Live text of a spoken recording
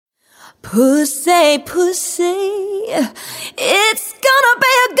Pussy, pussy, it's gonna be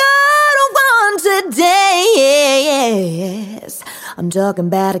a good one today, yes. I'm talking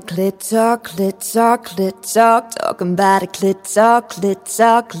about a clit talk, talking about a clit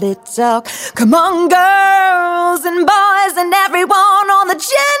talk. Come on, girls and boys and everyone on the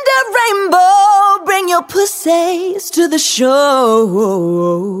gender rainbow, bring your pussies to the show.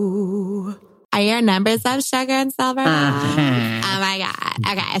 Are your numbers up, Sugar and Silver? Oh my God.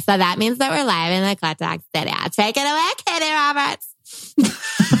 Okay, so that means that we're live in the Clit Talk studio. Take it away, Katie Roberts.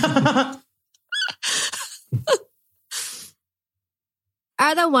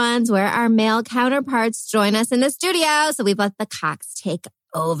 Are the ones where our male counterparts join us in the studio. So we've let the cocks take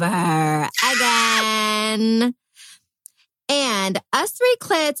over again. And us three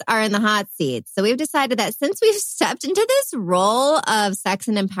clits are in the hot seat. So we've decided that since we've stepped into this role of sex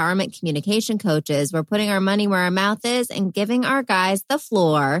and empowerment communication coaches, we're putting our money where our mouth is and giving our guys the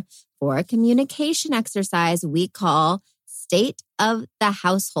floor for a communication exercise we call State of the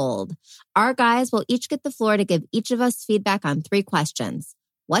Household. Our guys will each get the floor to give each of us feedback on 3 questions.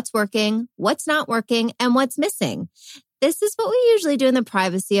 What's working, what's not working, and what's missing. This is what we usually do in the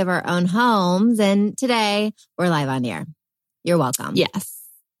privacy of our own homes. And today we're live on air. You're welcome. Yes.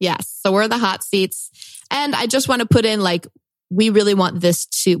 So we're the hot seats. And I just want to put in, we really want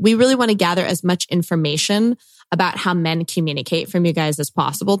to gather as much information about how men communicate from you guys as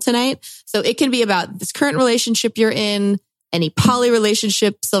possible tonight. So it can be about this current relationship you're in, any poly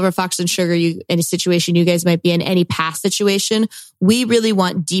relationship, Silver Fox and Sugar, any situation you guys might be in, any past situation. We really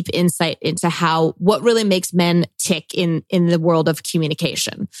want deep insight into what really makes men tick in the world of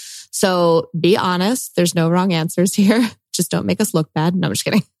communication. So be honest. There's no wrong answers here. Just don't make us look bad. No, I'm just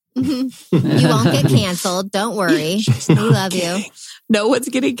kidding. You won't get canceled. Don't worry. We love you. No one's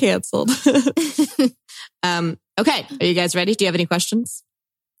getting canceled. Okay. Are you guys ready? Do you have any questions?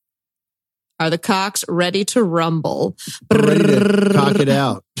 Are the cocks ready to rumble? Ready to cock it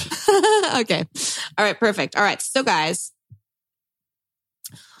out. Okay. All right. Perfect. All right. So guys,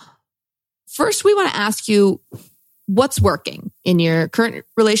 first we want to ask you, what's working in your current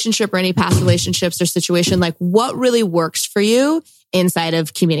relationship or any past relationships or situation? What really works for you inside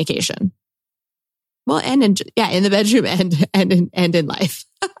of communication? Well, and in the bedroom and in life.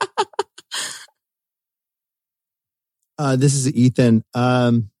 This is Ethan.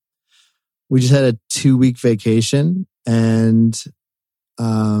 We just had a 2-week vacation and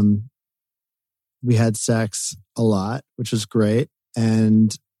we had sex a lot, which was great.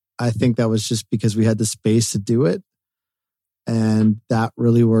 And I think that was just because we had the space to do it. And that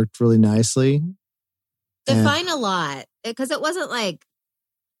really worked really nicely. Define a lot, because it wasn't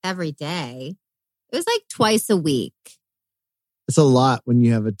every day. It was twice a week. It's a lot when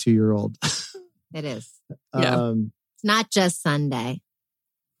you have a 2-year-old. It is. Yeah. It's not just Sunday.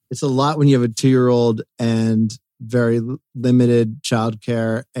 It's a lot when you have a 2-year-old and very limited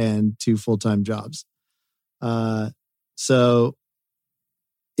childcare and 2 full-time jobs. So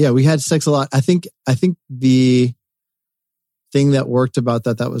yeah, we had sex a lot. I think the thing that worked about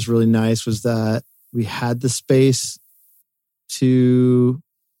that was really nice was that we had the space to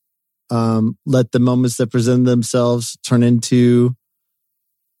let the moments that present themselves turn into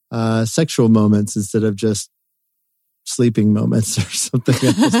sexual moments instead of just sleeping moments or something else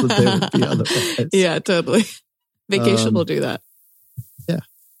that they would be otherwise. Yeah, totally. Vacation will do that. Yeah,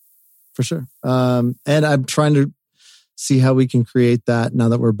 for sure. And I'm trying to see how we can create that now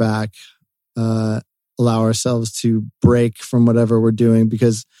that we're back. Allow ourselves to break from whatever we're doing,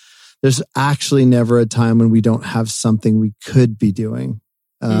 because there's actually never a time when we don't have something we could be doing.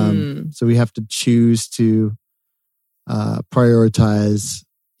 So we have to choose to prioritize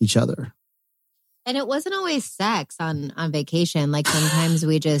each other. And it wasn't always sex on vacation. Sometimes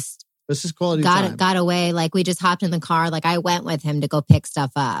we just this is quality time. got away. We just hopped in the car. I went with him to go pick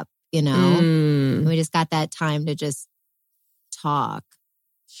stuff up, And we just got that time to just talk.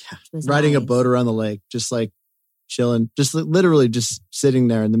 Yeah. Riding a boat around the lake, just chilling, just literally just sitting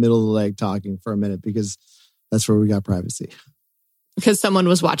there in the middle of the lake talking for a minute, because that's where we got privacy. Because someone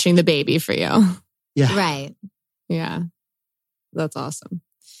was watching the baby for you. Yeah. Right. Yeah. That's awesome.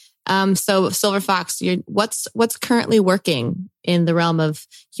 So Silver Fox, what's currently working in the realm of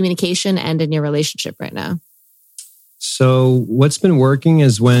communication and in your relationship right now? So what's been working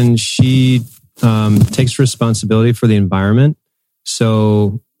is when she takes responsibility for the environment.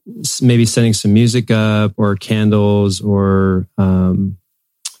 So maybe setting some music up or candles or I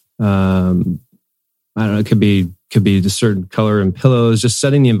don't know, it could be a certain color and pillows, just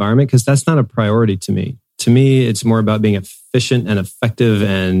setting the environment, because that's not a priority to me. To me, it's more about being efficient and effective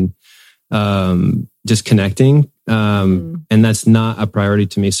and just connecting. And that's not a priority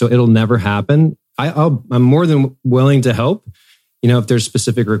to me. So it'll never happen. I'm more than willing to help, if there's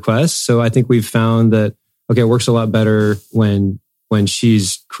specific requests. So I think we've found that, okay, it works a lot better when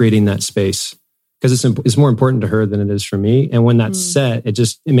she's creating that space, because it's more important to her than it is for me. And when that's set, it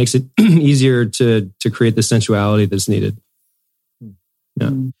makes it easier to create the sensuality that's needed.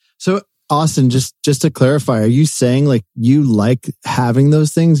 Yeah. So Austin, just to clarify, are you saying like you like having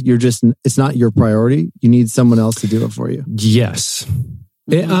those things? It's not your priority. You need someone else to do it for you. Yes.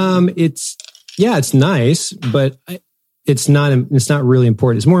 It's nice, but it's not really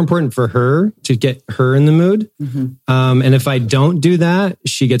important. It's more important for her to get her in the mood. And if I don't do that,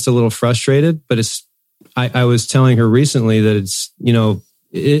 she gets a little frustrated, but I was telling her recently that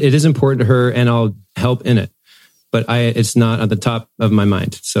it is important to her and I'll help in it, but it's not at the top of my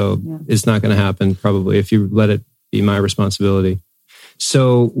mind. So it's not going to happen probably if you let it be my responsibility.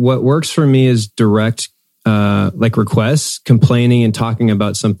 So what works for me is direct, like requests. Complaining and talking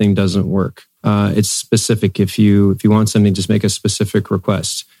about something doesn't work. It's specific. If you want something, just make a specific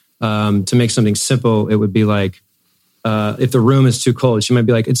request. To make something simple, it would be like, if the room is too cold, she might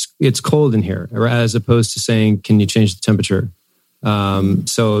be like, it's cold in here, or as opposed to saying, can you change the temperature?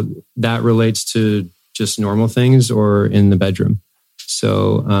 So that relates to just normal things or in the bedroom.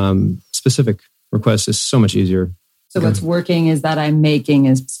 So specific requests is so much easier. So what's working is that I'm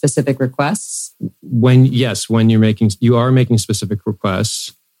making specific requests? You are making specific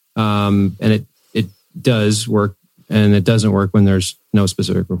requests. And it does work, and it doesn't work when there's no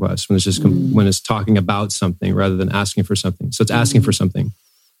specific request, when it's just when it's talking about something rather than asking for something. So it's asking for something.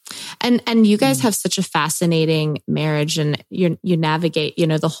 And you guys have such a fascinating marriage, and you navigate,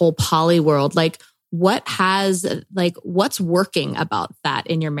 the whole poly world. Like what's working about that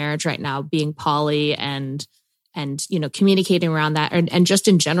in your marriage right now, being poly and communicating around that, and just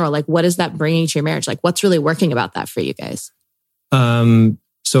in general, like what is that bringing to your marriage? Like what's really working about that for you guys?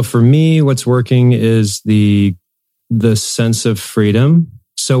 So for me, what's working is the sense of freedom.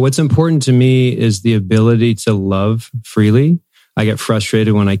 So what's important to me is the ability to love freely. I get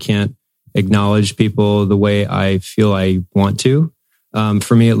frustrated when I can't acknowledge people the way I feel I want to.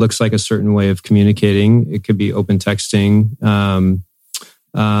 For me, it looks like a certain way of communicating. It could be open texting.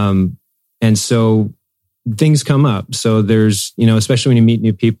 And so things come up. So there's, especially when you meet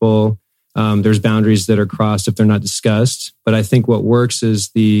new people, there's boundaries that are crossed if they're not discussed. But I think what works is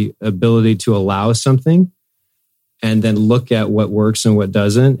the ability to allow something and then look at what works and what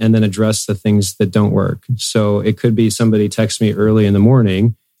doesn't, and then address the things that don't work. So it could be somebody texts me early in the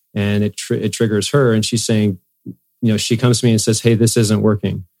morning and it triggers her, and she's saying, she comes to me and says, hey, this isn't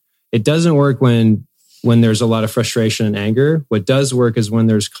working. It doesn't work when there's a lot of frustration and anger. What does work is when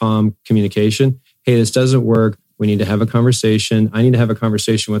there's calm communication. Hey, this doesn't work. We need to have a conversation. I need to have a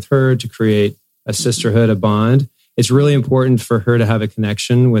conversation with her to create a sisterhood, a bond. It's really important for her to have a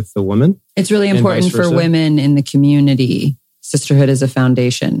connection with the woman. It's really important for women in the community. Sisterhood is a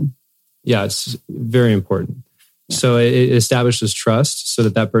foundation. Yeah, it's very important. Yeah. So it establishes trust so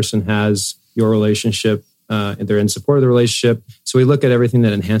that person has your relationship, and they're in support of the relationship. So we look at everything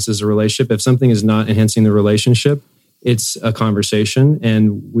that enhances the relationship. If something is not enhancing the relationship, it's a conversation,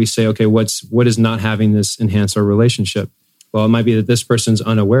 and we say, okay, what is not having this enhance our relationship? Well, it might be that this person's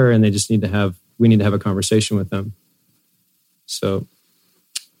unaware, and we need to have a conversation with them. So,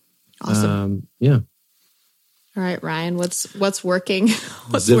 awesome. Yeah. All right, Ryan, what's working?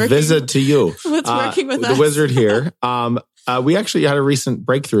 Visit to you. What's working with us? The wizard here. We actually had a recent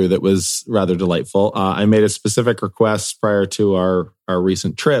breakthrough that was rather delightful. I made a specific request prior to our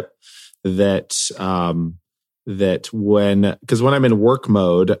recent trip because when I'm in work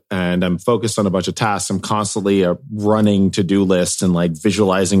mode and I'm focused on a bunch of tasks, I'm constantly running to-do lists and like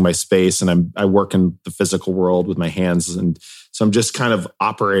visualizing my space. And I work in the physical world with my hands. And so I'm just kind of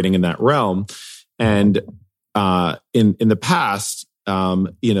operating in that realm. And in the past, I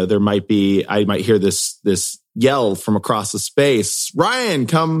might hear this yell from across the space, Ryan,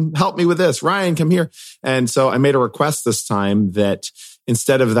 come help me with this. Ryan, come here. And so I made a request this time that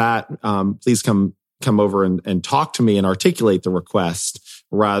instead of that, please come over and talk to me and articulate the request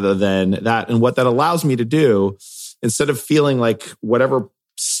rather than that. And what that allows me to do, instead of feeling like whatever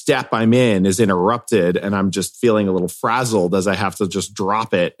step I'm in is interrupted and I'm just feeling a little frazzled as I have to just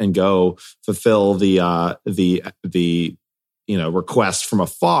drop it and go fulfill the request from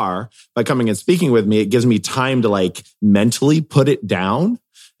afar, by coming and speaking with me, it gives me time to like mentally put it down.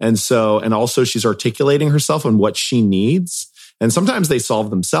 And also she's articulating herself and what she needs. And sometimes they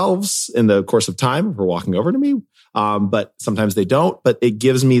solve themselves in the course of time if we're walking over to me. But sometimes they don't, but it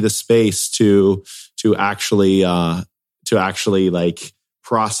gives me the space to actually like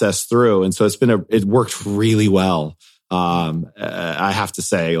process through. And so it worked really well. I have to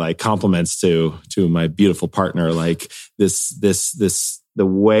say, like, compliments to my beautiful partner, like the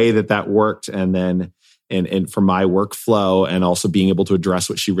way that worked. And then, and for my workflow and also being able to address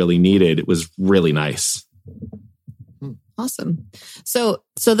what she really needed, it was really nice. Awesome. So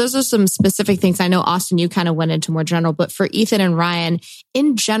those are some specific things. I know, Austin, you kind of went into more general, but for Ethan and Ryan,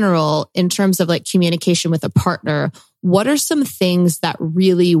 in general, in terms of like communication with a partner, what are some things that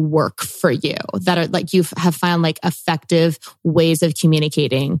really work for you that are like you have found like effective ways of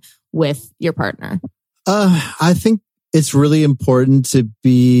communicating with your partner? I think it's really important to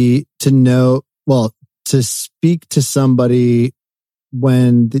speak to somebody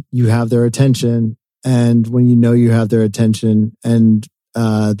when you have their attention. And when you know you have their attention and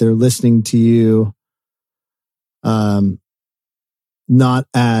they're listening to you, not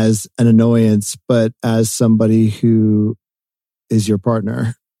as an annoyance, but as somebody who is your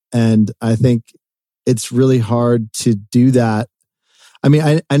partner. And I think it's really hard to do that. I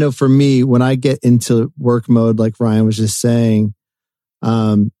mean, I know for me, when I get into work mode, like Ryan was just saying,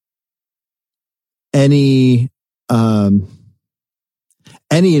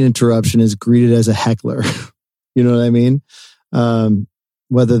 any interruption is greeted as a heckler. You know what I mean?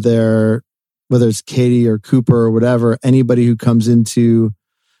 Whether it's Katie or Cooper or whatever, anybody who comes into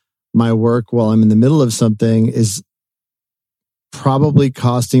my work while I'm in the middle of something is probably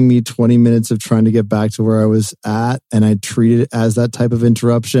costing me 20 minutes of trying to get back to where I was at. And I treat it as that type of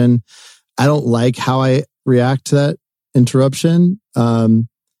interruption. I don't like how I react to that interruption.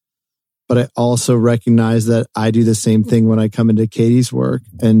 But I also recognize that I do the same thing when I come into Katie's work.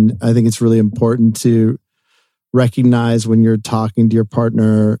 And I think it's really important to recognize when you're talking to your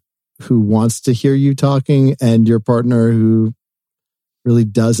partner who wants to hear you talking and your partner who really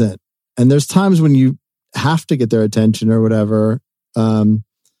doesn't. And there's times when you have to get their attention or whatever. But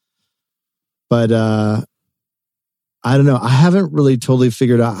I don't know. I haven't really totally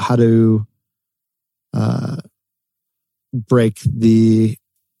figured out how to break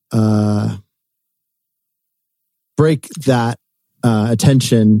that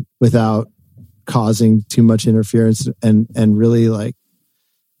attention without causing too much interference and really like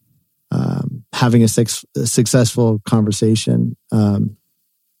having a successful conversation. Yeah,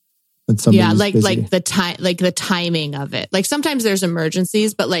 like the timing of it. Like sometimes there's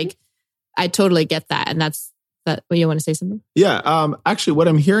emergencies, but like I totally get that, and that's that. You want to say something? Yeah, actually, what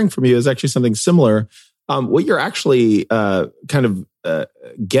I'm hearing from you is actually something similar. What you're actually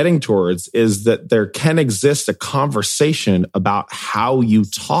getting towards is that there can exist a conversation about how you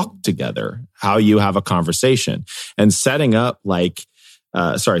talk together, how you have a conversation, and setting up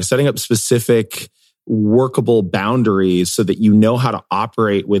specific workable boundaries so that you know how to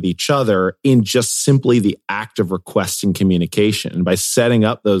operate with each other in just simply the act of requesting communication. And by setting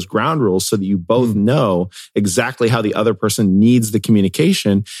up those ground rules so that you both know exactly how the other person needs the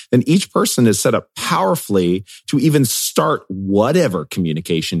communication, then each person is set up powerfully to even start whatever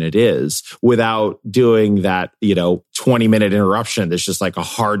communication it is without doing that, 20-minute interruption that's just like a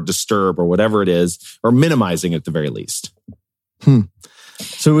hard disturb or whatever it is, or minimizing it at the very least.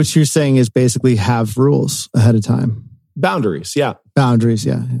 So what you're saying is basically have rules ahead of time. Boundaries, yeah. Boundaries,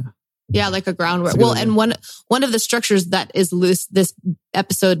 yeah. Yeah, like a groundwork. Well, and one of the structures that is loose, this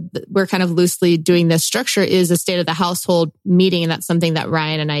episode, we're kind of loosely doing this structure, is a state of the household meeting. And that's something that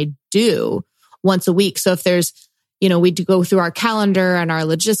Ryan and I do once a week. So if there's, we do go through our calendar and our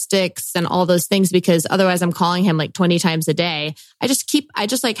logistics and all those things, because otherwise I'm calling him like 20 times a day. I just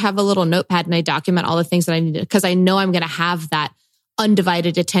have a little notepad and I document all the things that I need, because I know I'm going to have that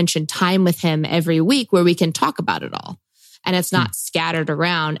undivided attention time with him every week where we can talk about it all. And it's not scattered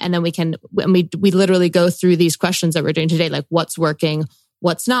around. And then we literally go through these questions that we're doing today, like what's working,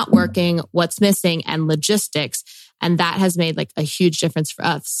 what's not working, what's missing, and logistics. And that has made like a huge difference for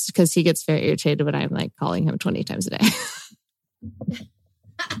us, because he gets very irritated when I'm like calling him 20 times a day.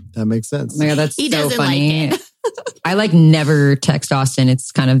 That makes sense. Oh my God, that's he so doesn't funny. like it. I like never text Austin.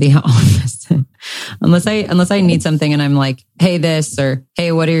 It's kind of the opposite. unless I need something and I'm like, hey, this, or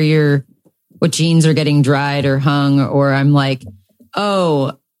hey, what jeans are getting dried or hung? Or I'm like, did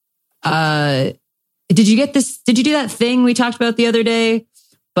you get this? Did you do that thing we talked about the other day?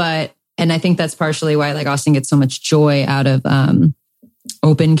 And I think that's partially why like Austin gets so much joy out of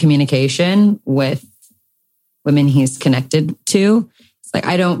open communication with women he's connected to. It's like,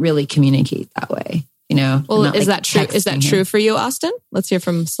 I don't really communicate that way. Well, is that true? Is that true for you, Austin? Let's hear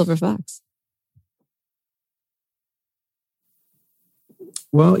from Silver Fox.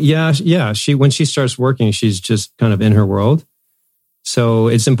 Well, yeah. When she starts working, she's just kind of in her world. So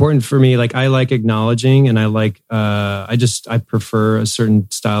it's important for me. Like I like acknowledging, and I like I prefer a certain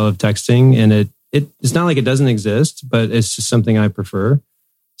style of texting, and it's not like it doesn't exist, but it's just something I prefer.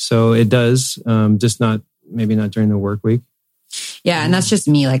 So it does, just maybe not during the work week. Yeah, and that's just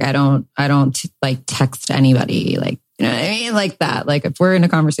me. Like I don't like text anybody. Like, you know what I mean? Like that. Like if we're in a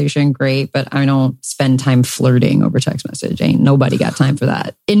conversation, great, but I don't spend time flirting over text message. Ain't nobody got time for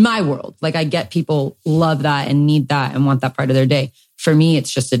that in my world. Like I get people love that and need that and want that part of their day. For me,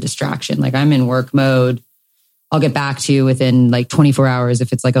 it's just a distraction. Like I'm in work mode. I'll get back to you within like 24 hours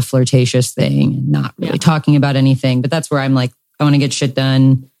if it's like a flirtatious thing and not really talking about anything. But that's where I'm like, I want to get shit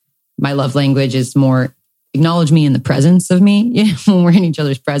done. My love language is more acknowledge me in the presence of me. You know, when we're in each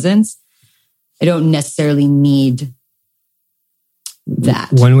other's presence. I don't necessarily need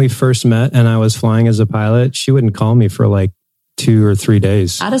that. When we first met and I was flying as a pilot, she wouldn't call me for like 2 or 3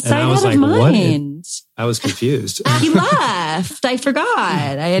 days. Out of sight, out of mind. I was confused. He left. I forgot.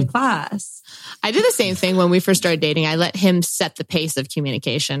 I had class. I did the same thing when we first started dating. I let him set the pace of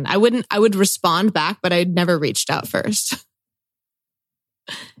communication. I would respond back, but I never reached out first.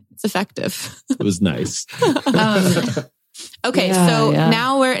 It's effective. It was nice. Okay,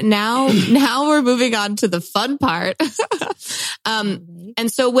 now we're moving on to the fun part.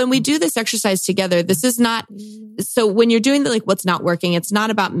 And so when we do this exercise together, this is not, so when you're doing what's not working, it's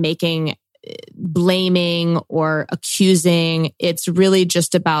not about blaming or accusing. It's really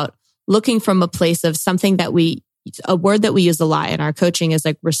just about looking from a place of something that a word that we use a lot in our coaching is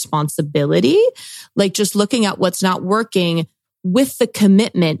like responsibility, like just looking at what's not working with the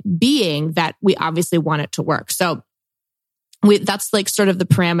commitment being that we obviously want it to work. So that's like sort of the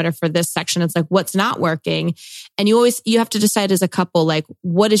parameter for this section. It's like what's not working. And you have to decide as a couple, like,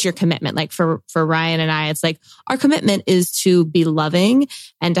 what is your commitment? Like for Ryan and I, it's like our commitment is to be loving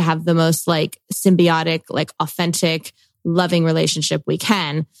and to have the most like symbiotic, like authentic, loving relationship we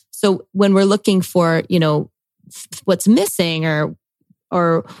can. So when we're looking for, what's missing or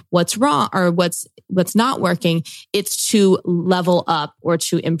what's wrong or what's not working, it's to level up or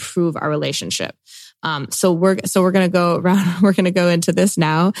to improve our relationship. So we're going to go around, we're going to go into this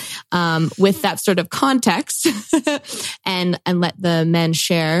now, with that sort of context and let the men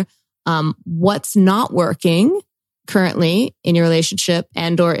share, what's not working currently in your relationship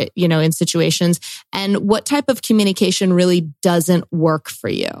or in situations, and what type of communication really doesn't work for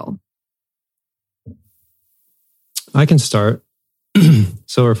you. I can start.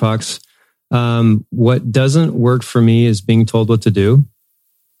 Silver Fox. What doesn't work for me is being told what to do.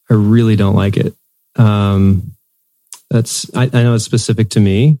 I really don't like it. I know it's specific to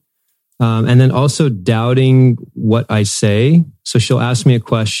me. And then also doubting what I say. So she'll ask me a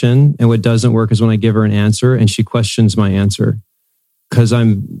question, and what doesn't work is when I give her an answer and she questions my answer, because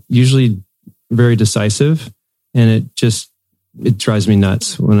I'm usually very decisive, and it drives me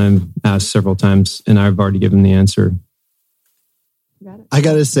nuts when I'm asked several times and I've already given the answer. I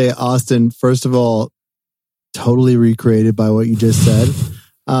got to say, Austin, first of all, totally recreated by what you just said.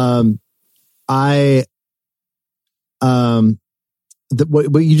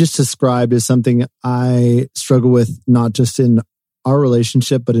 What you just described is something I struggle with, not just in our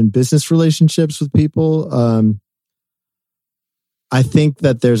relationship, but in business relationships with people. I think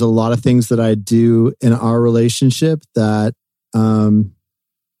that there's a lot of things that I do in our relationship that I'm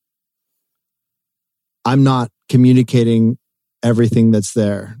not communicating everything that's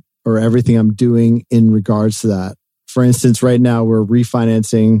there or everything I'm doing in regards to that. For instance, right now we're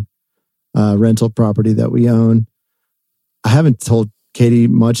refinancing rental property that we own. I haven't told Katie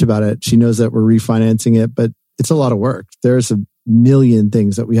much about it. She knows that we're refinancing it, but it's a lot of work. There's a million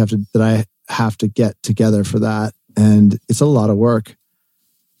things that I have to get together for that. And it's a lot of work.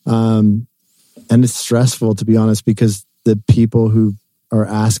 And it's stressful, to be honest, because the people who are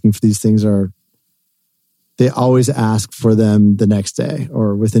asking for these things they always ask for them the next day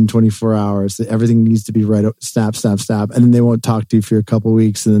or within 24 hours. Everything needs to be right. Snap. And then they won't talk to you for a couple of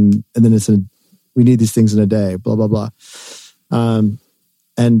weeks. And then we need these things in a day, blah, blah, blah. And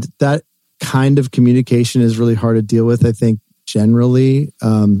that kind of communication is really hard to deal with. I think generally,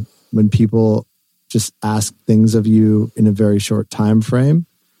 when people just ask things of you in a very short time frame,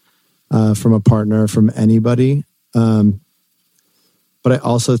 from a partner, from anybody. But I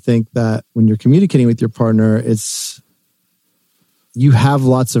also think that when you're communicating with your partner, you have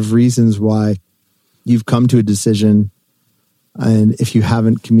lots of reasons why you've come to a decision. And if you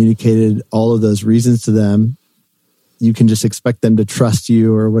haven't communicated all of those reasons to them, you can just expect them to trust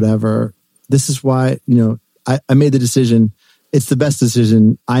you or whatever. This is why, I made the decision. It's the best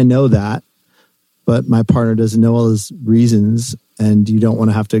decision. I know that, but my partner doesn't know all those reasons, and you don't want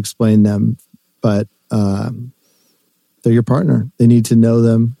to have to explain them. But they're your partner. They need to know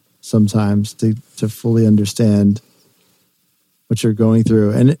them sometimes to fully understand what you're going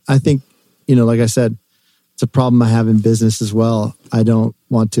through. And I think, like I said, it's a problem I have in business as well. I don't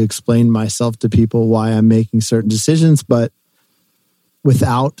want to explain myself to people why I'm making certain decisions, but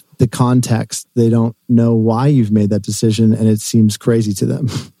without the context, they don't know why you've made that decision, and it seems crazy to them.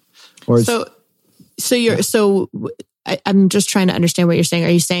 I'm just trying to understand what you're saying. Are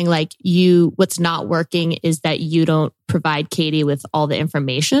you saying like what's not working is that you don't provide Katie with all the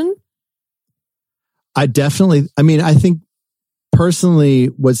information? I think personally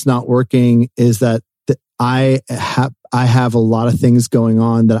what's not working is that I have a lot of things going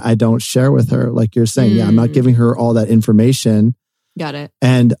on that I don't share with her. Like you're saying, I'm not giving her all that information. Got it.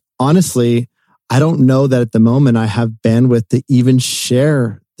 And honestly, I don't know that at the moment I have bandwidth to even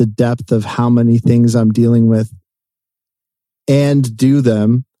share the depth of how many things I'm dealing with and do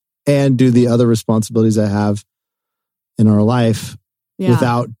them and do the other responsibilities I have in our life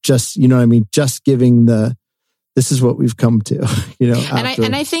without just, just giving this is what we've come to,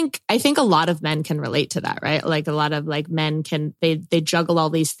 And I think a lot of men can relate to that, right? Like a lot of like men they juggle all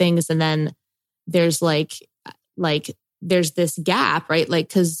these things, and then there's like there's this gap, right? Like,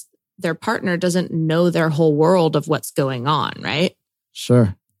 cause their partner doesn't know their whole world of what's going on, right?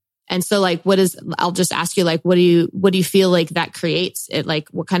 Sure. And so like, I'll just ask you, like, what do you feel like that creates? Like,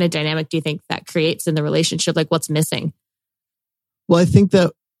 what kind of dynamic do you think that creates in the relationship? Like what's missing? Well, I think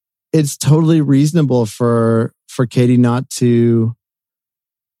that it's totally reasonable for Katie not to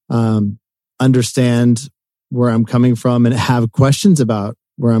understand where I'm coming from and have questions about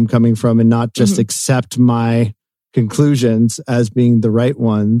where I'm coming from, and not just accept my conclusions as being the right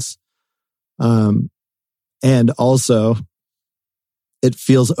ones. And also, it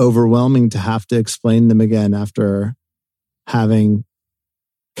feels overwhelming to have to explain them again after having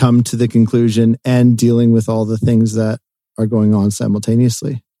come to the conclusion and dealing with all the things that are going on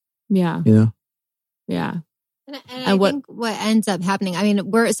simultaneously. Yeah. Yeah. And I think what ends up happening, I mean,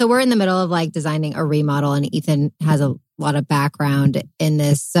 we're in the middle of like designing a remodel, and Ethan has a lot of background in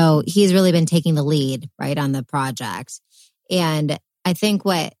this. So he's really been taking the lead, right, on the project. And I think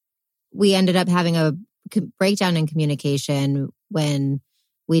what we ended up having a breakdown in communication when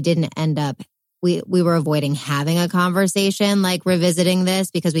we didn't end up, we were avoiding having a conversation, like revisiting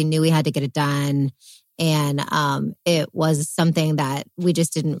this, because we knew we had to get it done. And it was something that we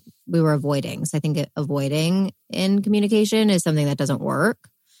were avoiding. So I think avoiding in communication is something that doesn't work,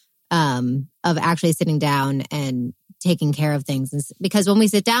 of actually sitting down and taking care of things. Because when we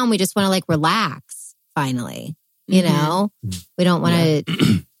sit down, we just want to like relax finally, we don't want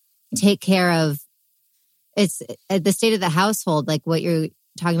to take care of, it's the state of the household, like what you're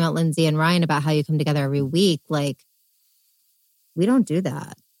talking about, Lindsay and Ryan, about how you come together every week. Like, we don't do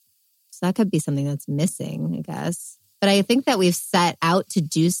that. So that could be something that's missing, I guess. But I think that we've set out to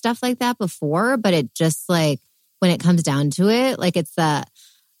do stuff like that before, but it just like, when it comes down to it, like it's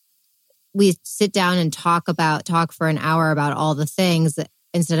we sit down and talk for an hour about all the things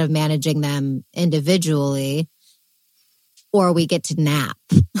instead of managing them individually, or we get to nap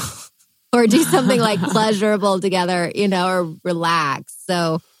or do something like pleasurable together, or relax.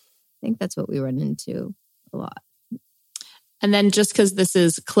 So I think that's what we run into a lot. And then just because this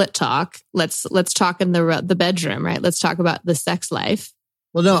is clit talk, let's talk in the bedroom, right? Let's talk about the sex life.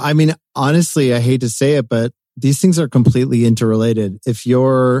 Well, no, I mean, honestly, I hate to say it, but these things are completely interrelated. If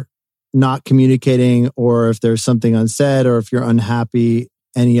you're not communicating, or if there's something unsaid, or if you're unhappy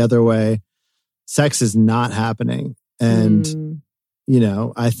any other way, sex is not happening. And,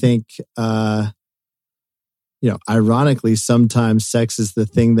 I think, ironically, sometimes sex is the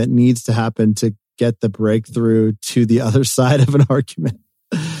thing that needs to happen to get the breakthrough to the other side of an argument.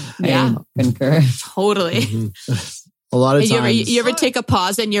 Yeah, concur. Totally. A lot of times. You ever take a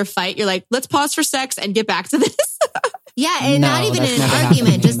pause in your fight? You're like, let's pause for sex and get back to this. Yeah, and not even in an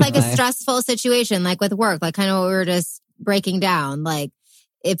argument, just like a stressful situation, like with work, like kind of what we were just breaking down. Like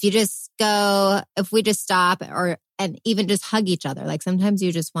if we just stop and even just hug each other, like sometimes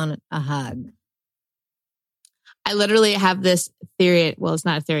you just want a hug. I literally have this theory. Well, it's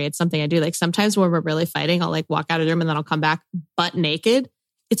not a theory. It's something I do. Like sometimes when we're really fighting, I'll like walk out of the room and then I'll come back butt naked.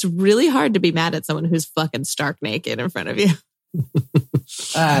 It's really hard to be mad at someone who's fucking stark naked in front of you.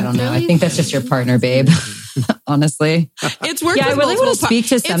 I don't know. I think that's just your partner, babe. Honestly, it's worked. Yeah, I really want to speak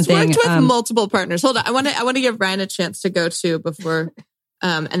to something. It's worked with multiple partners. Hold on, I want to give Ryan a chance to go too before,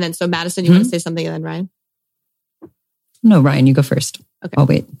 and then so Madison, you want to say something, and then Ryan. No, Ryan, you go first. Okay, I'll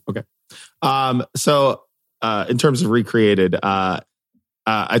wait. Okay. So in terms of recreated, I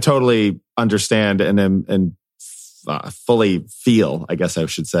totally understand and fully feel, I guess I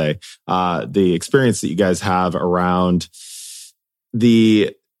should say, the experience that you guys have around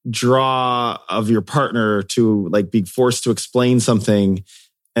the draw of your partner to like be forced to explain something.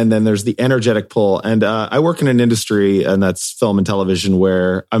 And then there's the energetic pull. And I work in an industry, and that's film and television,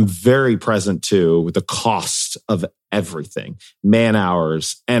 where I'm very present too with the cost of everything: man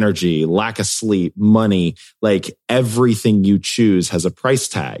hours, energy, lack of sleep, money. Like everything you choose has a price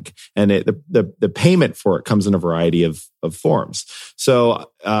tag, and the payment for it comes in a variety of forms.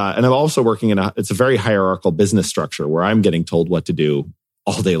 So, and I'm also working it's a very hierarchical business structure where I'm getting told what to do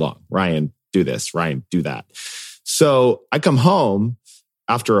all day long. Ryan, do this. Ryan, do that. So I come home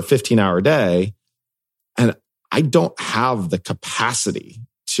after a 15-hour day, and I don't have the capacity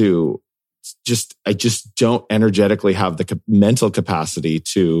to I just don't energetically have the mental capacity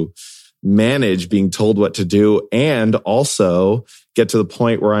to manage being told what to do, and also get to the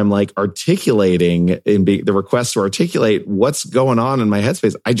point where I'm like articulating the request to articulate what's going on in my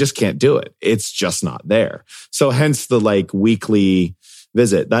headspace. I just can't do it. It's just not there. So hence the like weekly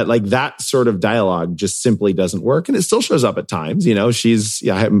visit. That sort of dialogue just simply doesn't work. And it still shows up at times. You know,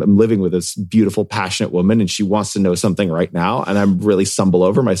 I'm living with this beautiful, passionate woman, and she wants to know something right now. And I'm really stumble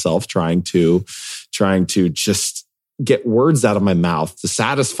over myself trying to just get words out of my mouth to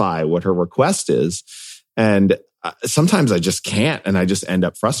satisfy what her request is. And sometimes I just can't, and I just end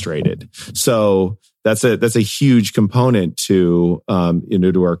up frustrated. So that's a huge component to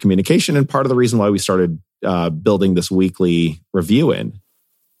our communication, and part of the reason why we started building this weekly review in.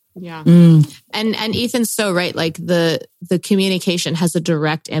 Yeah. And Ethan's so right. Like the communication has a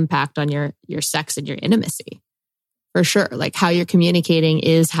direct impact on your sex and your intimacy, for sure. Like how you're communicating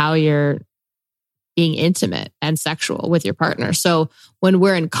is how you're being intimate and sexual with your partner. So when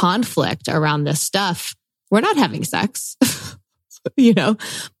we're in conflict around this stuff, we're not having sex,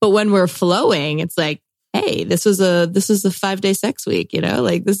 but when we're flowing, it's like, hey, this is a 5-day sex week,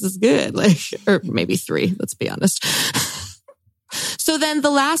 like this is good. Like, or maybe 3, let's be honest. So then the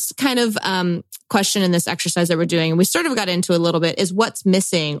last kind of question in this exercise that we're doing, and we sort of got into a little bit, is what's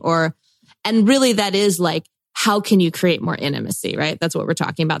missing, and really that is like, how can you create more intimacy, right? That's what we're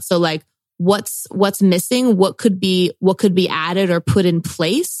talking about. So like, what's missing? What could be added or put in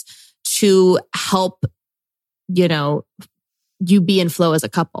place to help, you be in flow as a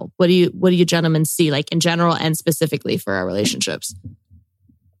couple? What do you gentlemen see, like in general and specifically for our relationships?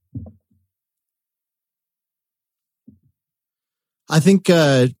 I think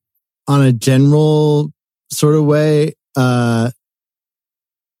on a general sort of way, I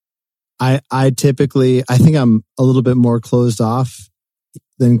think I'm a little bit more closed off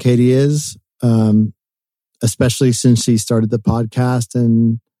than Katie is, especially since she started the podcast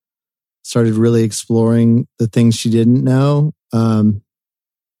and started really exploring the things she didn't know. I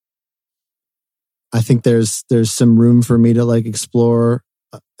think there's some room for me to like explore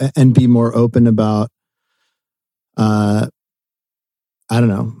and be more open about, I don't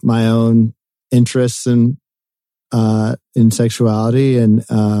know, my own interests in sexuality. And,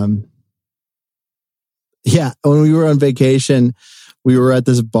 when we were on vacation, we were at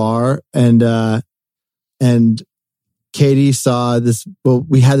this bar and Katie saw this,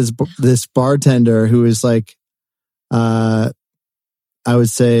 we had this bartender who was like, I would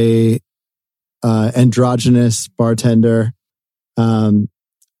say, androgynous bartender,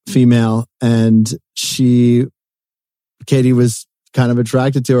 female. And Katie was kind of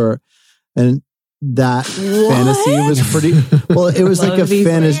attracted to her. And that fantasy was pretty, well, it was like a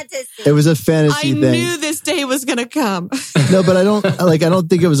fantasy. It was a fantasy thing. I knew this day was going to come. No, but I don't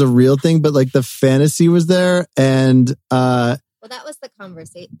think it was a real thing, but like the fantasy was there. And, well, that was the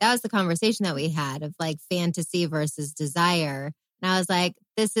conversation. That was the conversation that we had of like fantasy versus desire. And I was like,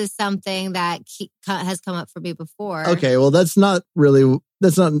 this is something that has come up for me before. Okay. Well, that's neither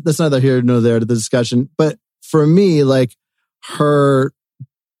here nor there to the discussion. But for me, like her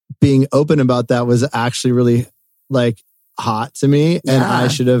being open about that was actually really like hot to me. Yeah. And I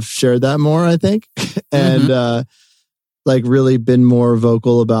should have shared that more, I think. And, like really been more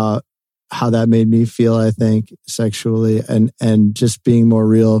vocal about how that made me feel, I think, sexually and just being more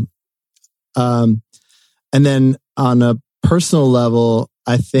real. And then on a personal level,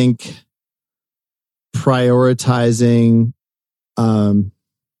 I think prioritizing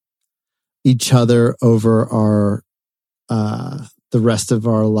each other over the rest of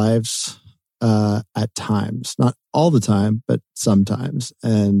our lives at times, not all the time, but sometimes.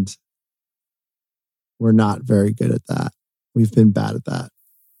 And we're not very good at that. We've been bad at that.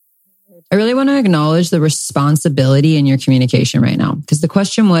 I really want to acknowledge the responsibility in your communication right now, because the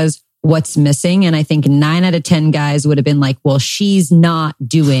question was, what's missing? And I think 9 out of 10 guys would have been like, well, she's not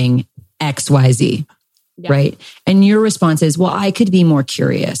doing XYZ. right? And your response is, well, I could be more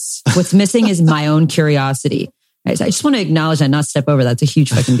curious. What's missing is my own curiosity. Right? So I just want to acknowledge that, not step over. That's a huge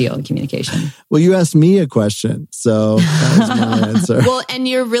fucking deal in communication. Well, you asked me a question, so that was my answer. Well, and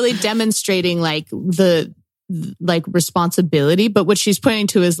you're really demonstrating like the responsibility, but what she's pointing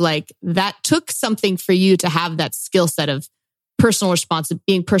to is like that took something for you to have that skill set of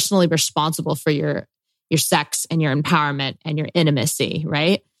being personally responsible for your sex and your empowerment and your intimacy,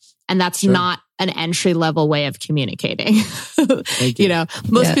 right? And that's not an entry level way of communicating. You know,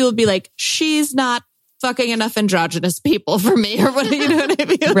 most people would be like, she's not fucking enough androgynous people for me, or what, you know what I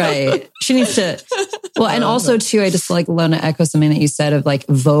mean? Right. She needs to, well, and also too, I just like want to echo something that you said of like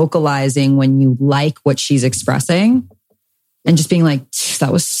vocalizing when you like what she's expressing and just being like,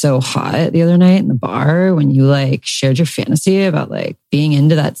 that was so hot the other night in the bar when you like shared your fantasy about like being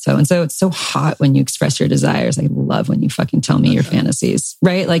into that so-and-so. It's so hot when you express your desires. I love when you fucking tell me your fantasies,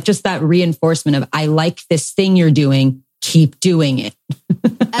 right? Like just that reinforcement of, I like this thing you're doing. Keep doing it.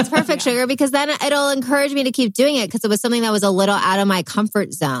 That's perfect, Sugar, because then it'll encourage me to keep doing it because it was something that was a little out of my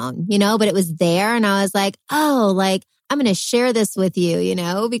comfort zone, you know, but it was there and I was like, oh, like I'm going to share this with you, you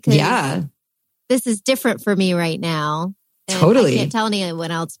know, because this is different for me right now. And totally. I can't tell anyone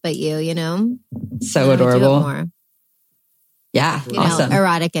else but you know. So adorable. More. Yeah. You awesome. know,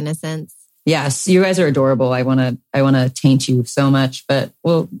 erotic innocence. Yes. You guys are adorable. I want to taint you so much, but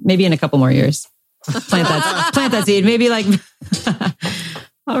well, maybe in a couple more years. Plant that seed. Maybe like,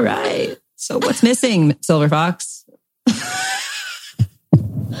 all right. So what's missing, Silver Fox?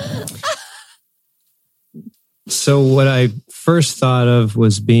 So what I first thought of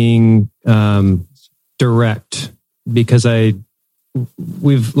was being direct, because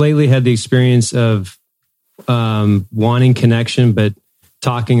we've lately had the experience of wanting connection, but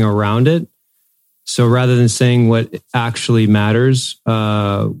talking around it. So rather than saying what actually matters,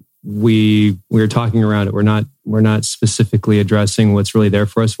 we're talking around it. We're not specifically addressing what's really there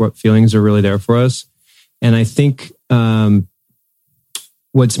for us, what feelings are really there for us. And I think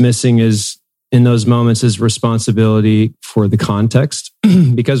what's missing is in those moments is responsibility for the context,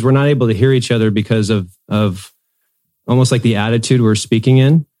 because we're not able to hear each other because of almost like the attitude we're speaking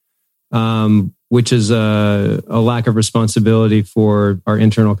in, which is a lack of responsibility for our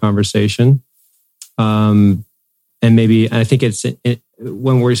internal conversation. And maybe I think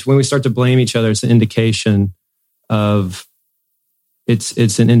when we start to blame each other, it's an indication of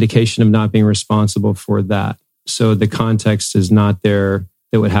not being responsible for that. So the context is not there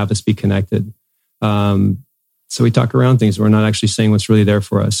that would have us be connected. So we talk around things. We're not actually saying what's really there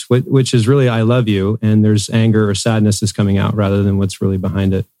for us, which is really, I love you. And there's anger or sadness is coming out rather than what's really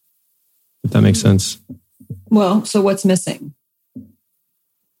behind it. If that makes sense. Well, so what's missing?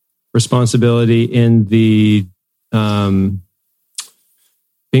 Responsibility in the,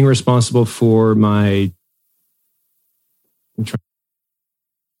 being responsible for my,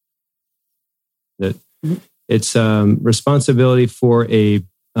 it's responsibility for a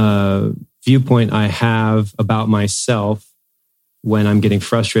viewpoint I have about myself when I'm getting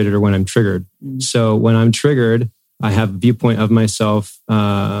frustrated or when I'm triggered. So when I'm triggered, I have a viewpoint of myself,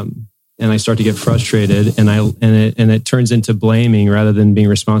 and I start to get frustrated, and it turns into blaming rather than being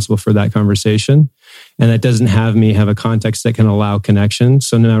responsible for that conversation. And that doesn't have me have a context that can allow connection.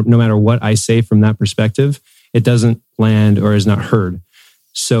 So no matter what I say from that perspective, it doesn't land or is not heard.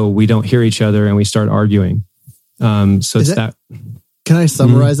 So we don't hear each other and we start arguing. So it's that. Can I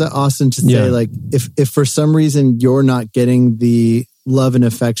summarize that, Austin? To say like, if for some reason you're not getting the love and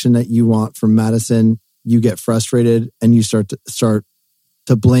affection that you want from Madison, you get frustrated and you start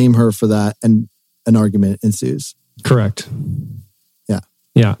to blame her for that, and an argument ensues. Correct.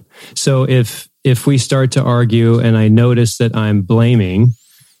 Yeah. So if we start to argue and I notice that I'm blaming,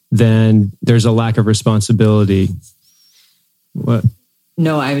 then there's a lack of responsibility. What?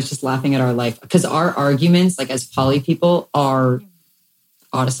 No, I was just laughing at our life because our arguments, like as poly people, are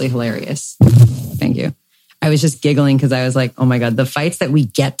honestly hilarious. Thank you. I was just giggling because I was like, oh my God, the fights that we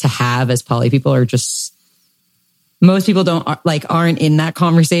get to have as poly people are just, most people aren't in that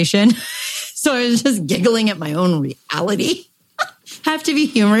conversation. So I was just giggling at my own reality. Have to be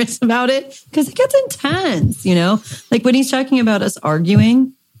humorous about it because it gets intense, you know? Like when he's talking about us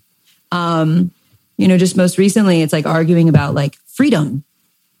arguing, just most recently, it's like arguing about like freedom,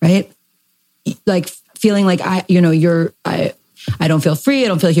 right? Like feeling like I don't feel free. I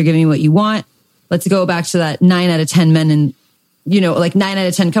don't feel like you're giving me what you want. Let's go back to that 9 out of 10 men and, like 9 out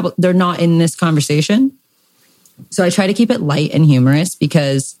of 10 couple, they're not in this conversation. So I try to keep it light and humorous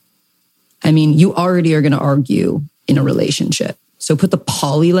because, you already are going to argue in a relationship. So put the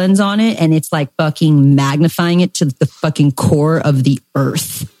poly lens on it and it's like fucking magnifying it to the fucking core of the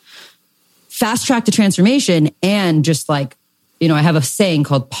earth. fast track the transformation and just like, you know, I have a saying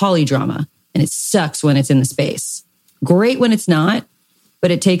called polydrama, and it sucks when it's in the space. Great when it's not,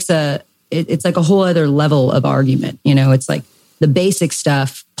 but it takes it's like a whole other level of argument. You know, it's like the basic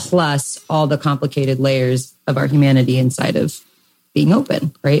stuff plus all the complicated layers of our humanity inside of being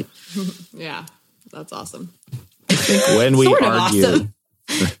open, right? Yeah, that's awesome. When we argue, awesome.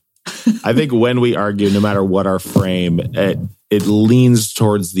 I think when we argue, no matter what our frame, it leans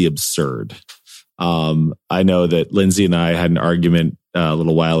towards the absurd. I know that Lindsay and I had an argument a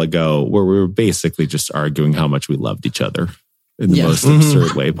little while ago where we were basically just arguing how much we loved each other in the most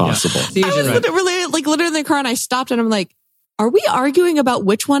absurd way possible. Yeah. I was literally in the car, and I stopped and I'm like, are we arguing about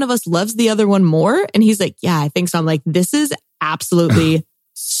which one of us loves the other one more? And he's like, yeah, I think so. I'm like, this is absolutely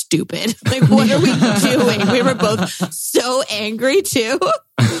stupid. Like, what are we doing? We were both so angry too.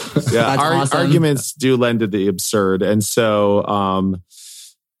 Yeah, awesome. Arguments do lend to the absurd. And so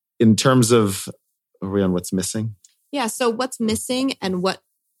in terms of, are we on what's missing? Yeah. So what's missing and what,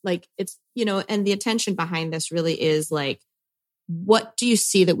 like, it's, you know, and the attention behind this really is like, what do you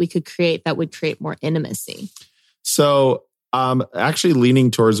see that we could create that would create more intimacy? So actually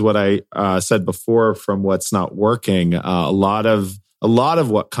leaning towards what I said before from what's not working, a lot of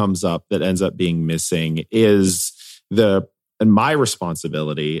what comes up that ends up being missing is my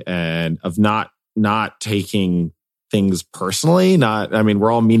responsibility and of not taking things personally.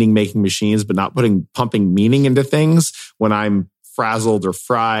 We're all meaning-making machines, but not pumping meaning into things when I'm frazzled or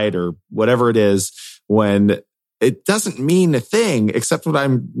fried or whatever it is, when it doesn't mean a thing except what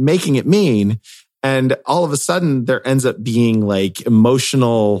I'm making it mean. And all of a sudden there ends up being like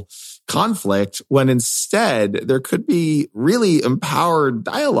emotional conflict when instead there could be really empowered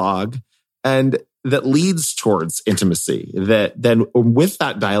dialogue and that leads towards intimacy. That then with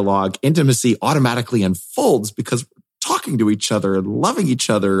that dialogue, intimacy automatically unfolds because we're talking to each other and loving each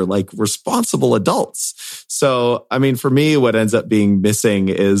other like responsible adults. So, I mean, for me, what ends up being missing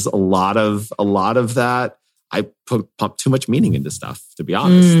is a lot of that. I pump too much meaning into stuff, to be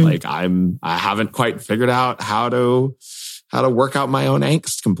honest. Like I haven't quite figured out how to work out my own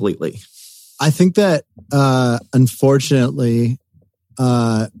angst completely. I think that, unfortunately,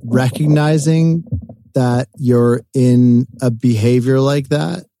 recognizing that you're in a behavior like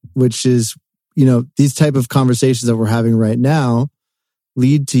that, which is, you know, these type of conversations that we're having right now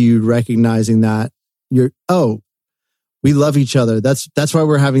lead to you recognizing that we love each other. That's why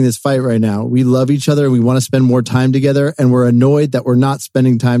we're having this fight right now. We love each other and we want to spend more time together, and we're annoyed that we're not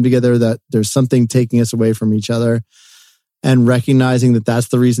spending time together, that there's something taking us away from each other. And recognizing that that's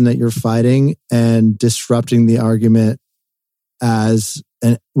the reason that you're fighting and disrupting the argument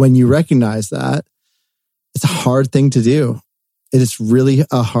and when you recognize that, it's a hard thing to do. It is really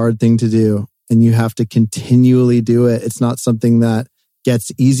a hard thing to do, and you have to continually do it. It's not something that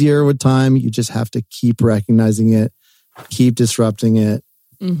gets easier with time. You just have to keep recognizing it, keep disrupting it.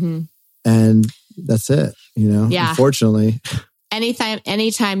 Mm-hmm. And that's it, you know, unfortunately.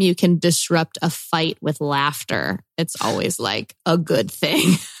 Anytime you can disrupt a fight with laughter, it's always like a good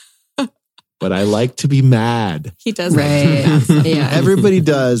thing. But I like to be mad. He does. Right. Yeah. Everybody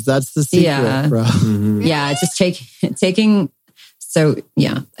does. That's the secret, bro. Mm-hmm. Yeah. Just taking. So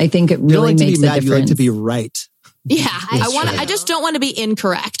yeah, I think it really you don't like makes to be mad, a difference. You like to be right. Yeah. I just don't want to be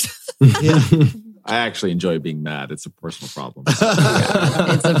incorrect. Yeah. I actually enjoy being mad. It's a personal problem. It's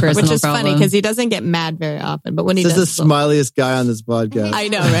a personal Which is problem. funny because he doesn't get mad very often. But when he does, this is the smiliest guy on this podcast. I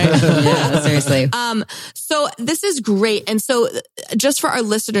know, right? Yeah, seriously. So this is great. And so just for our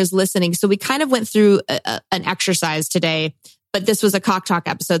listeners listening, so we kind of went through an exercise today, but this was a Cock Talk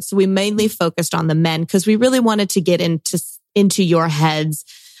episode. So we mainly focused on the men because we really wanted to get into your heads,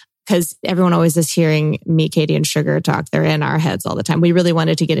 because everyone always is hearing me, Katie, and Sugar talk. They're in our heads all the time. We really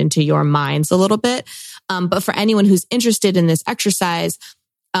wanted to get into your minds a little bit. But for anyone who's interested in this exercise,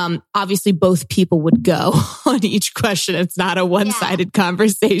 obviously both people would go on each question. It's not a one-sided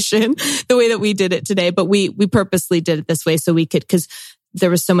conversation the way that we did it today, but we purposely did it this way so we could, because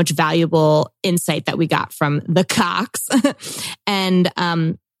there was so much valuable insight that we got from the cocks.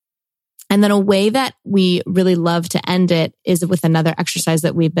 And then a way that we really love to end it is with another exercise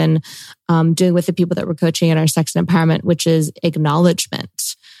that we've been doing with the people that we're coaching in our sex and empowerment, which is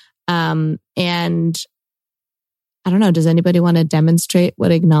acknowledgement. And I don't know, does anybody want to demonstrate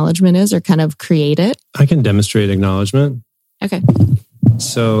what acknowledgement is or kind of create it? I can demonstrate acknowledgement. Okay.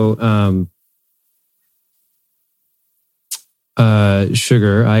 So,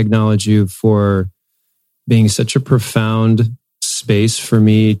 Sugar, I acknowledge you for being such a profound space for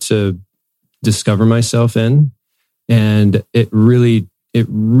me to discover myself in. And it really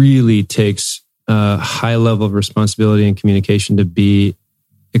takes a high level of responsibility and communication to be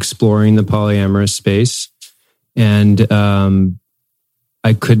exploring the polyamorous space. And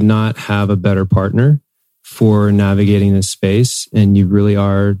I could not have a better partner for navigating this space. And you really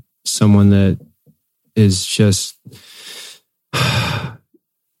are someone that is just,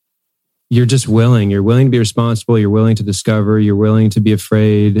 you're just willing. You're willing to be responsible. You're willing to discover. You're willing to be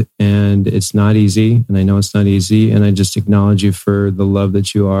afraid. And it's not easy. And I know it's not easy. And I just acknowledge you for the love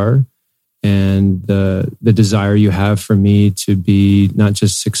that you are and the desire you have for me to be not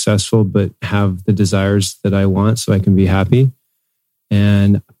just successful, but have the desires that I want so I can be happy.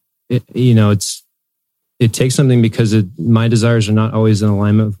 And, it takes something because my desires are not always in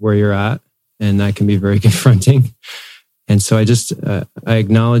alignment with where you're at. And that can be very confronting. And so I just, I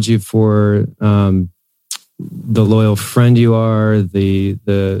acknowledge you for the loyal friend you are,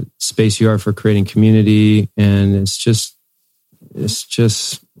 the space you are for creating community. And it's just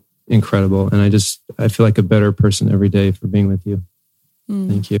incredible. And I feel like a better person every day for being with you.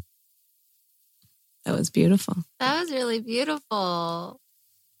 Thank you. That was beautiful. That was really beautiful.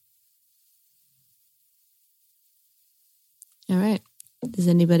 All right. Does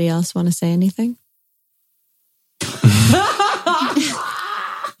anybody else want to say anything?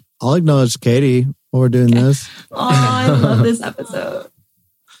 I'll acknowledge Katie while we're doing this. Oh, I love this episode.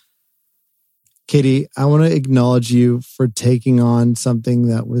 Katie, I want to acknowledge you for taking on something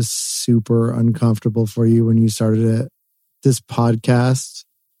that was super uncomfortable for you when you started it. This podcast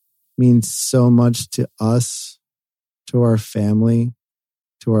means so much to us, to our family,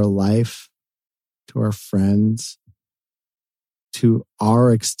 to our life, to our friends, to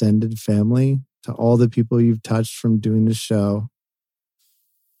our extended family, to all the people you've touched from doing the show,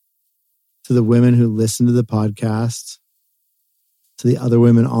 to the women who listen to the podcast, to the other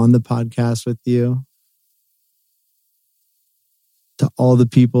women on the podcast with you, to all the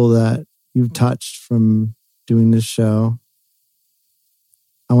people that you've touched from doing this show.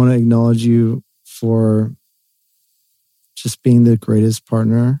 I want to acknowledge you for just being the greatest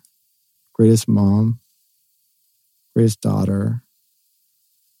partner, greatest mom, greatest daughter,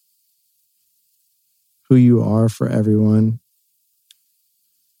 who you are for everyone.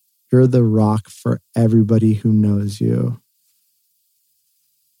 You're the rock for everybody who knows you.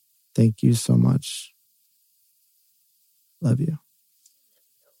 Thank you so much. Love you.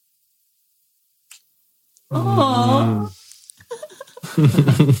 Aww.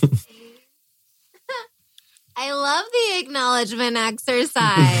 I love the acknowledgement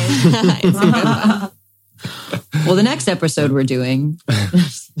exercise. Well, the next episode we're doing.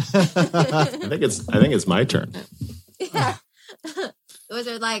 I think it's my turn. Yeah. Was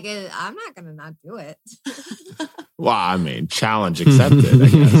it like, I'm not going to not do it. Well, I mean, challenge accepted, I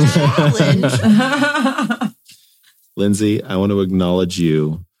guess. Lindsay, I want to acknowledge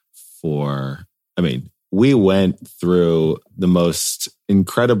you for, we went through the most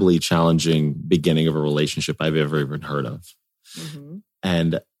incredibly challenging beginning of a relationship I've ever even heard of. Mm-hmm.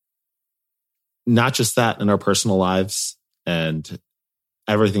 And not just that, in our personal lives and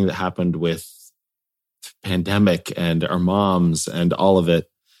everything that happened with pandemic and our moms and all of it.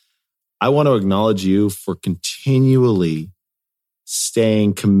 I want to acknowledge you for continually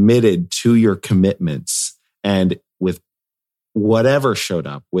staying committed to your commitments, and with whatever showed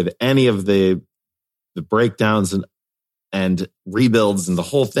up, with any of the breakdowns and rebuilds and the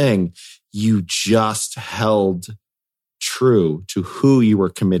whole thing, you just held true to who you were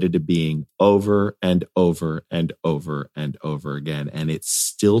committed to being over and over and over and over again. And it's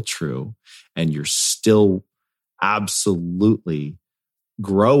still true. And you're still absolutely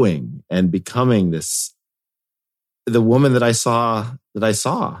growing and becoming the woman that I saw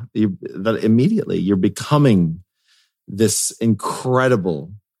that immediately you're becoming this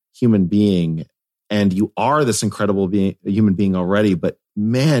incredible human being. And you are this incredible human being already, but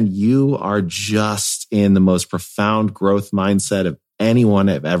man, you are just in the most profound growth mindset of anyone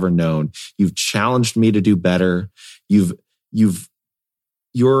I've ever known. You've challenged me to do better. You're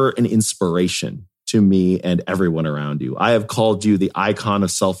an inspiration to me and everyone around you. I have called you the icon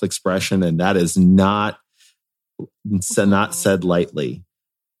of self-expression, and that is not said lightly.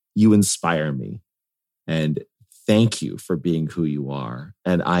 You inspire me, and thank you for being who you are.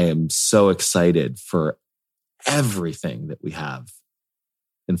 And I am so excited for everything that we have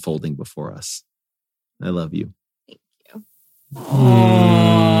unfolding before us. I love you. Thank you.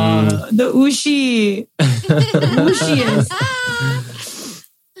 The Ushi. Ushiest.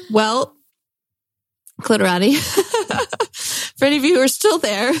 Well, Clitorati, for any of you who are still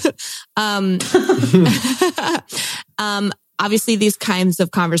there, obviously these kinds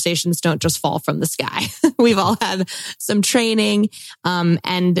of conversations don't just fall from the sky. We've all had some training,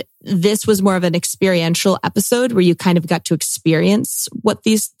 and this was more of an experiential episode where you kind of got to experience what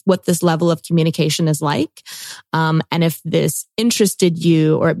this level of communication is like. And if this interested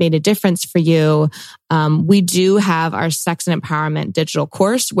you or it made a difference for you, we do have our Sex and Empowerment digital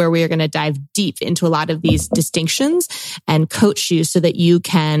course where we are going to dive deep into a lot of these distinctions and coach you so that you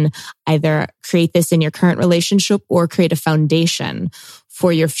can either create this in your current relationship or create a foundation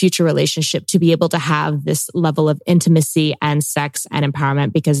for your future relationship to be able to have this level of intimacy and sex and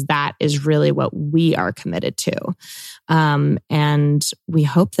empowerment, because that is really what we are committed to. And we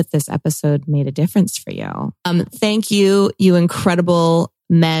hope that this episode made a difference for you. Thank you, you incredible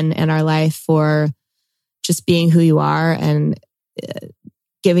men in our life, for just being who you are and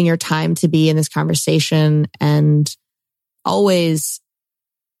giving your time to be in this conversation and always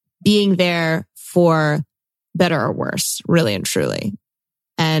being there for better or worse, really and truly.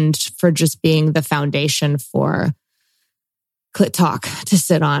 And for just being the foundation for Clit Talk to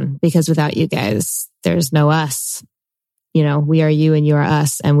sit on, because without you guys, there's no us. You know, we are you and you are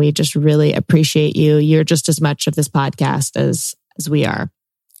us. And we just really appreciate you. You're just as much of this podcast as we are.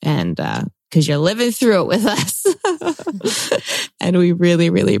 And because you're living through it with us. And we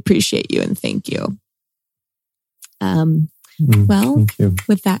really, really appreciate you and thank you. Well, thank you.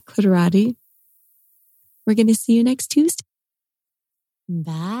 With that, Clitorati, we're going to see you next Tuesday.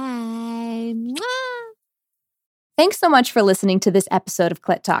 Bye. Mwah. Thanks so much for listening to this episode of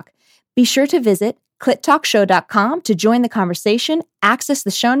Clit Talk. Be sure to visit clittalkshow.com to join the conversation, access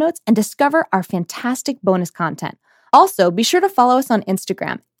the show notes, and discover our fantastic bonus content. Also, be sure to follow us on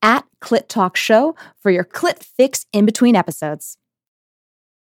Instagram @ClitTalkShow for your clit fix in between episodes.